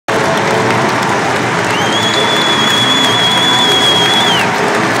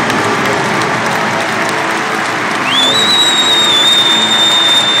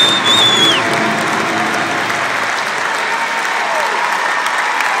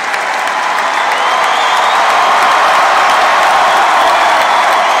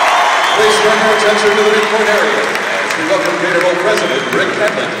turn your attention to the midcourt area as we welcome Gator Bowl President Rick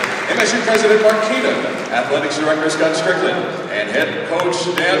Catlin, MSU President Mark Keenan, Athletics Director Scott Strickland, and Head Coach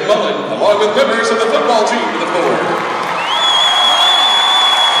Dan Mullen, along with members of the football team to the floor.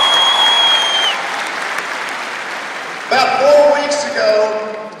 About 4 weeks ago,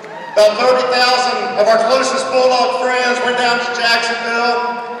 about 30,000 of our closest Bulldog friends went down to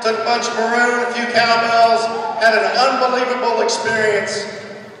Jacksonville, took a bunch of maroon, a few cowbells, had an unbelievable experience.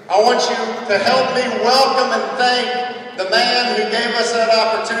 I want you to help me welcome and thank the man who gave us that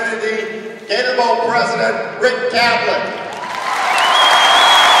opportunity, Gator Bowl President Rick Catlin.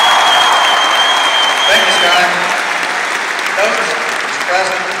 Thank you, Scott. Coach, Mr.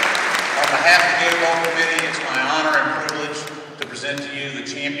 President, on behalf of the Gator Bowl Committee, it's my honor and privilege to present to you the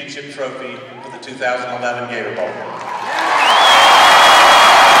championship trophy for the 2011 Gator Bowl.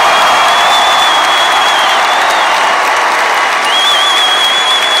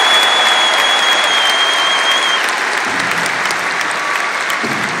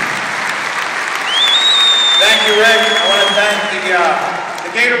 Thank you, Rick. I want to thank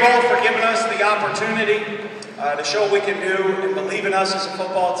the Gator Bowl for giving us the opportunity to show what we can do and believe in us as a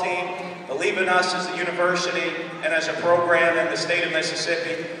football team, believe in us as a university and as a program in the state of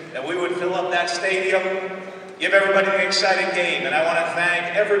Mississippi, that we would fill up that stadium, give everybody an exciting game. And I want to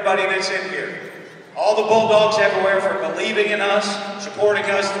thank everybody that's in here, all the Bulldogs everywhere for believing in us, supporting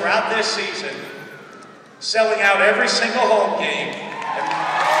us throughout this season, selling out every single home game.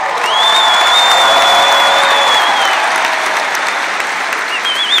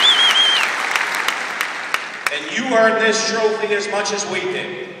 You earned this trophy as much as we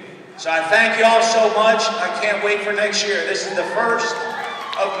did. So I thank you all so much. I can't wait for next year. This is the first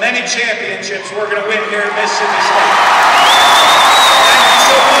of many championships we're going to win here in Mississippi State.